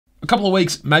couple of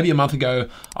weeks, maybe a month ago,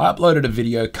 I uploaded a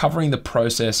video covering the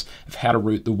process of how to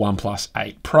root the OnePlus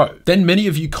 8 Pro. Then many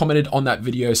of you commented on that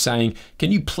video saying,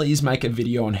 can you please make a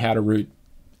video on how to root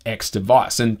X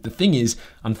device? And the thing is,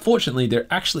 unfortunately, there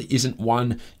actually isn't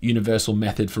one universal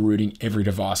method for rooting every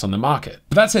device on the market.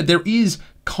 But that said, there is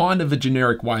kind of a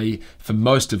generic way for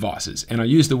most devices. And I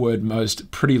use the word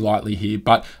most pretty lightly here,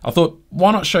 but I thought,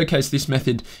 why not showcase this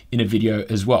method in a video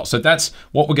as well? So that's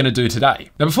what we're gonna do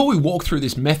today. Now, before we walk through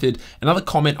this method, another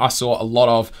comment I saw a lot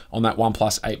of on that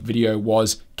OnePlus 8 video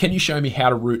was, can you show me how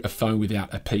to root a phone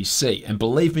without a PC? And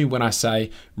believe me when I say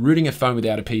rooting a phone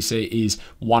without a PC is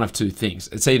one of two things.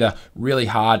 It's either really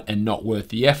hard and not worth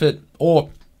the effort, or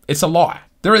it's a lie.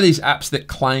 There are these apps that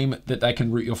claim that they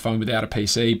can root your phone without a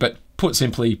PC, but put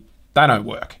simply, they don't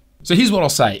work. So here's what I'll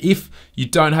say. If you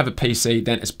don't have a PC,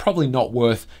 then it's probably not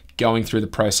worth going through the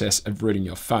process of rooting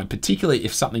your phone, particularly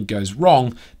if something goes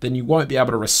wrong, then you won't be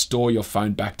able to restore your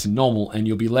phone back to normal and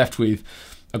you'll be left with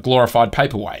a glorified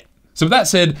paperweight. So with that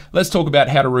said, let's talk about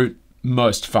how to root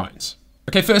most phones.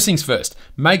 Okay, first things first,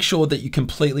 make sure that you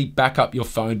completely back up your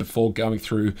phone before going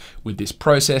through with this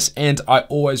process. And I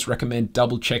always recommend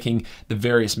double checking the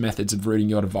various methods of rooting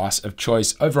your device of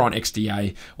choice over on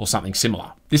XDA or something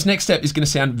similar. This next step is going to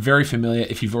sound very familiar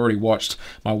if you've already watched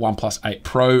my OnePlus 8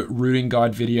 Pro rooting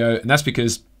guide video, and that's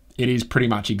because it is pretty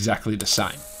much exactly the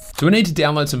same. So we need to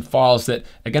download some files that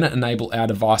are going to enable our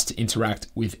device to interact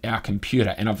with our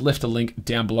computer. And I've left a link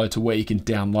down below to where you can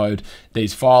download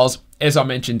these files. As I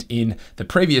mentioned in the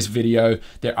previous video,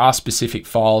 there are specific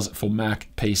files for Mac,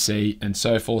 PC, and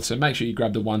so forth. So make sure you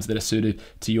grab the ones that are suited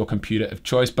to your computer of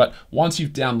choice. But once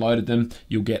you've downloaded them,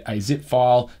 you'll get a zip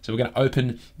file. So we're going to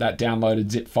open that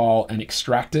downloaded zip file and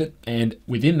extract it. And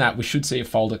within that, we should see a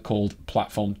folder called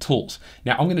Platform Tools.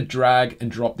 Now I'm going to drag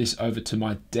and drop this over to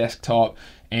my desktop.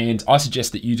 And I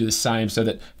suggest that you do the same so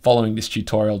that following this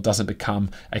tutorial doesn't become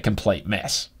a complete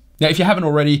mess. Now, if you haven't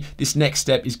already, this next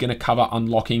step is going to cover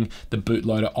unlocking the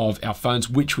bootloader of our phones,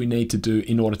 which we need to do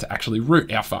in order to actually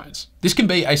root our phones. This can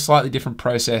be a slightly different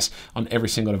process on every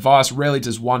single device. Rarely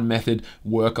does one method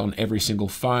work on every single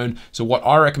phone. So what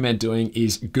I recommend doing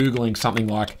is Googling something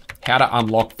like how to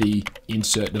unlock the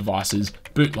insert devices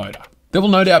bootloader. There will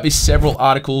no doubt be several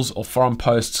articles or forum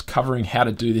posts covering how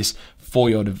to do this for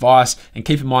your device, and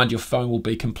keep in mind your phone will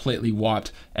be completely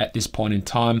wiped at this point in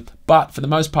time, but for the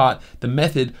most part the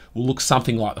method will look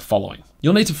something like the following.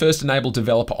 You'll need to first enable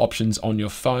developer options on your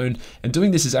phone, and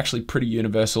doing this is actually pretty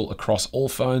universal across all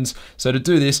phones. So to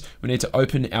do this, we need to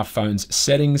open our phone's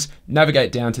settings,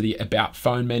 navigate down to the About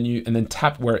Phone menu, and then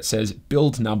tap where it says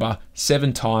build number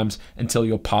 7 times until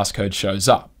your passcode shows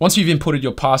up. Once you've inputted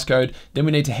your passcode, then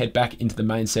we need to head back into the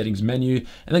main settings menu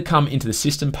and then come into the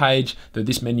system page, though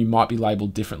this menu might be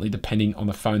labeled differently depending on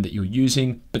the phone that you're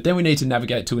using. But then we need to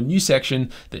navigate to a new section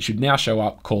that should now show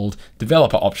up called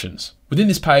developer options. Within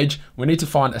this page, we need to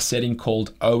find a setting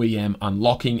called OEM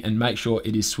unlocking and make sure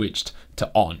it is switched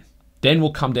to on. Then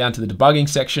we'll come down to the debugging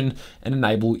section and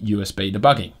enable USB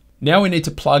debugging. Now we need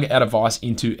to plug our device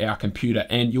into our computer,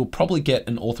 and you'll probably get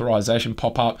an authorization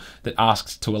pop-up that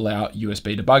asks to allow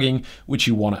USB debugging, which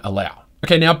you want to allow.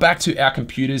 Okay, now back to our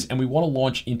computers, and we want to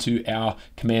launch into our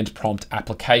command prompt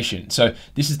application. So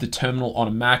this is the terminal on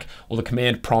a Mac or the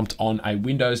command prompt on a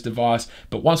Windows device.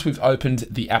 But once we've opened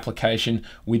the application,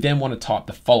 we then want to type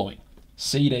the following: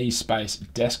 cd space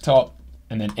desktop,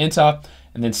 and then enter,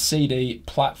 and then cd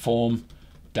platform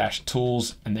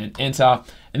tools, and then enter.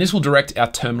 And this will direct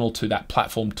our terminal to that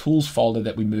platform tools folder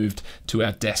that we moved to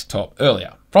our desktop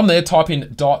earlier. From there, type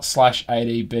in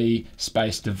 /adb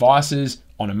space devices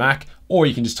on a Mac, or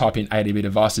you can just type in ADB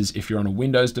devices if you're on a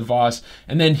Windows device,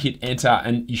 and then hit enter,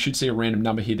 and you should see a random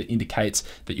number here that indicates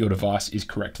that your device is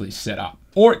correctly set up.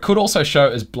 Or it could also show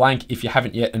as blank if you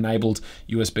haven't yet enabled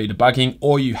USB debugging,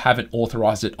 or you haven't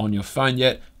authorized it on your phone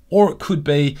yet. Or it could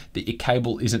be that your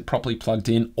cable isn't properly plugged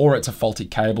in, or it's a faulty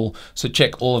cable. So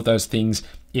check all of those things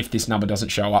if this number doesn't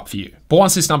show up for you. But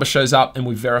once this number shows up and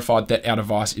we've verified that our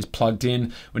device is plugged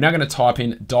in, we're now going to type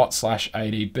in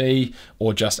 ./adb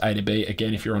or just ADB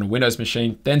again if you're on a Windows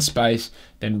machine, then space,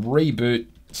 then reboot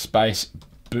space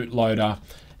bootloader,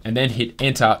 and then hit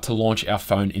enter to launch our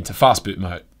phone into fast boot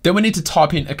mode. Then we need to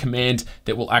type in a command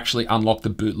that will actually unlock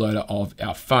the bootloader of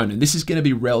our phone. And this is going to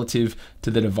be relative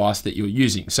to the device that you're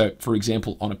using. So for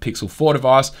example, on a Pixel 4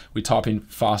 device, we type in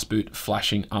fastboot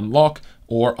flashing unlock,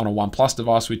 or on a OnePlus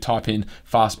device, we type in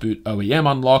fastboot OEM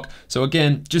unlock. So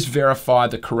again, just verify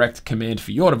the correct command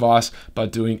for your device by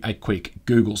doing a quick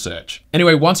Google search.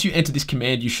 Anyway, once you enter this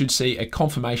command, you should see a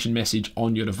confirmation message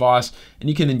on your device, and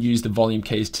you can then use the volume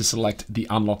keys to select the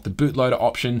unlock the bootloader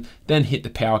option, then hit the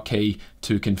power key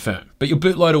to confirm. But your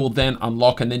bootloader will then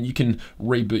unlock and then you can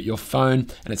reboot your phone.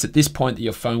 And it's at this point that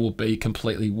your phone will be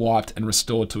completely wiped and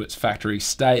restored to its factory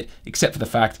state, except for the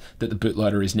fact that the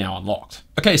bootloader is now unlocked.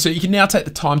 Okay, so you can now take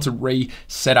the time to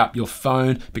reset up your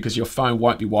phone because your phone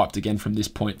won't be wiped again from this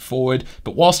point forward.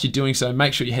 But whilst you're doing so,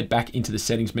 make sure you head back into the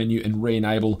settings menu and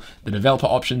re-enable the developer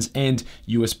options and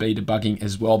USB debugging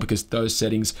as well, because those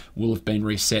settings will have been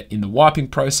reset in the wiping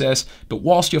process. But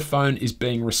whilst your phone is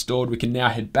being restored, we can now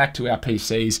head back to our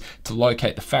PCs to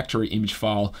locate the factory image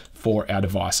file for our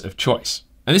device of choice.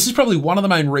 And this is probably one of the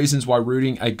main reasons why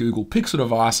rooting a Google Pixel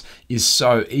device is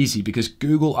so easy, because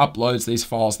Google uploads these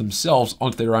files themselves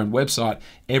onto their own website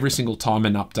every single time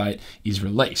an update is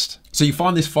released. So you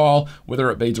find this file,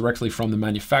 whether it be directly from the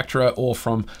manufacturer or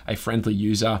from a friendly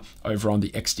user over on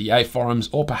the XDA forums,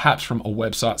 or perhaps from a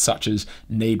website such as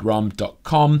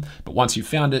needrom.com. But once you've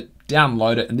found it,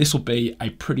 download it, and this will be a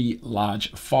pretty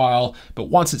large file. But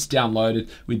once it's downloaded,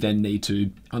 we then need to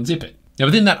unzip it. Now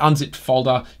within that unzipped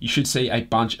folder, you should see a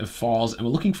bunch of files, and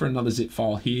we're looking for another zip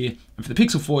file here. And for the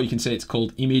Pixel 4, you can see it's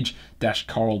called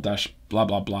image-coral-blah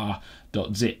blah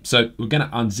blah.zip. So we're gonna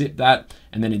unzip that,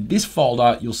 and then in this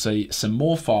folder, you'll see some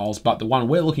more files, but the one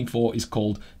we're looking for is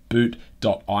called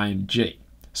boot.img.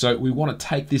 So we want to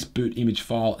take this boot image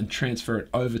file and transfer it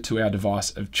over to our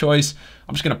device of choice.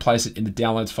 I'm just going to place it in the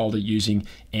downloads folder using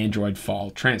Android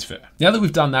file transfer. Now that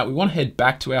we've done that, we want to head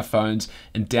back to our phones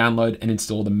and download and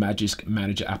install the Magisk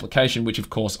Manager application, which of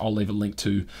course I'll leave a link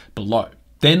to below.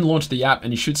 Then launch the app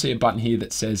and you should see a button here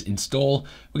that says install.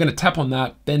 We're going to tap on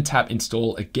that, then tap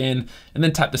install again, and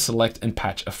then tap the select and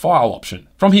patch a file option.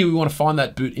 From here, we want to find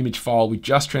that boot image file we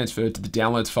just transferred to the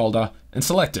downloads folder and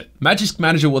select it. Magisk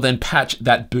Manager will then patch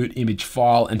that boot image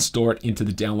file and store it into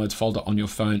the downloads folder on your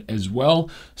phone as well.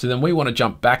 So then we want to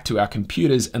jump back to our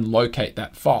computers and locate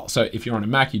that file. So if you're on a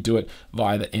Mac, you do it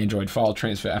via the Android file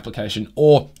transfer application,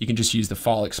 or you can just use the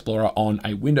file explorer on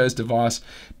a Windows device.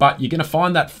 But you're going to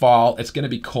find that file. It's going to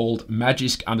be called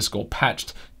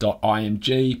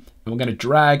magisk_patched.img. And we're going to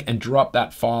drag and drop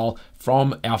that file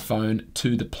from our phone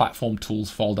to the platform tools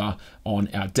folder on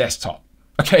our desktop.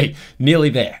 Okay, nearly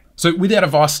there. So with our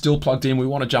device still plugged in, we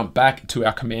want to jump back to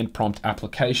our command prompt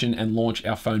application and launch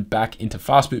our phone back into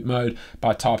fastboot mode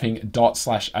by typing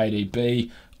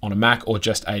 /adb on a Mac, or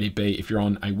just adb if you're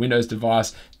on a Windows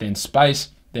device, then space,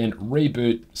 then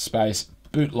reboot, space,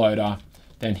 bootloader,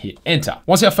 then hit enter.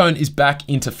 Once our phone is back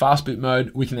into fastboot mode,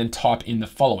 we can then type in the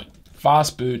following: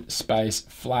 fastboot space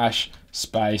flash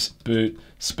space boot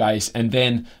space, and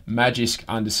then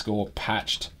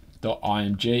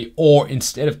magisk_patched.img. Or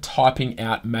instead of typing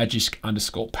out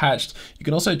magisk_patched, you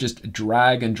can also just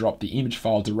drag and drop the image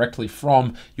file directly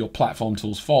from your platform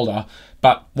tools folder.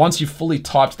 But once you've fully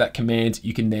typed that command,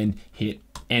 you can then hit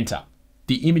enter.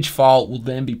 The image file will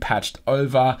then be patched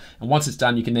over, and once it's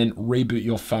done, you can then reboot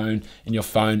your phone and your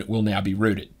phone will now be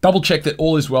rooted. Double check that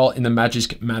all is well in the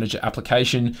Magisk Manager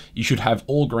application. You should have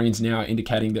all greens now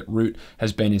indicating that root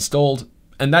has been installed.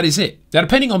 And that is it. Now,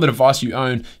 depending on the device you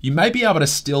own, you may be able to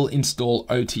still install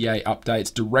OTA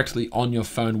updates directly on your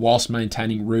phone whilst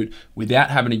maintaining root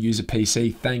without having to use a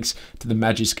PC, thanks to the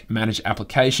Magisk Manager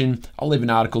application. I'll leave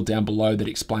an article down below that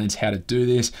explains how to do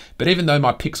this. But even though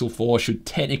my Pixel 4 should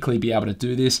technically be able to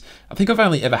do this, I think I've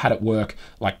only ever had it work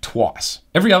like twice.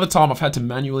 Every other time I've had to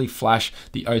manually flash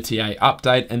the OTA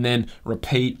update and then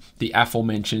repeat the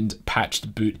aforementioned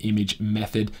patched boot image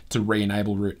method to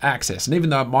re-enable root access. And even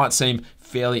though it might seem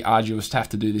fairly arduous to have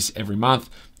to do this every month,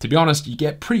 to be honest, you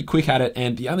get pretty quick at it,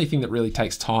 and the only thing that really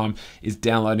takes time is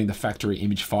downloading the factory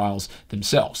image files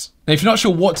themselves. Now, if you're not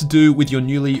sure what to do with your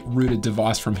newly rooted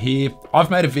device from here,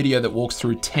 I've made a video that walks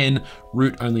through 10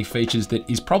 root-only features that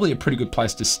is probably a pretty good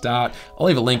place to start. I'll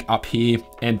leave a link up here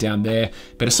and down there.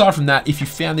 But aside from that, if you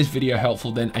found this video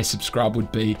helpful, then a subscribe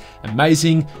would be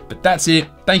amazing. But that's it.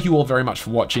 Thank you all very much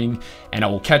for watching, and I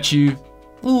will catch you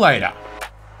later.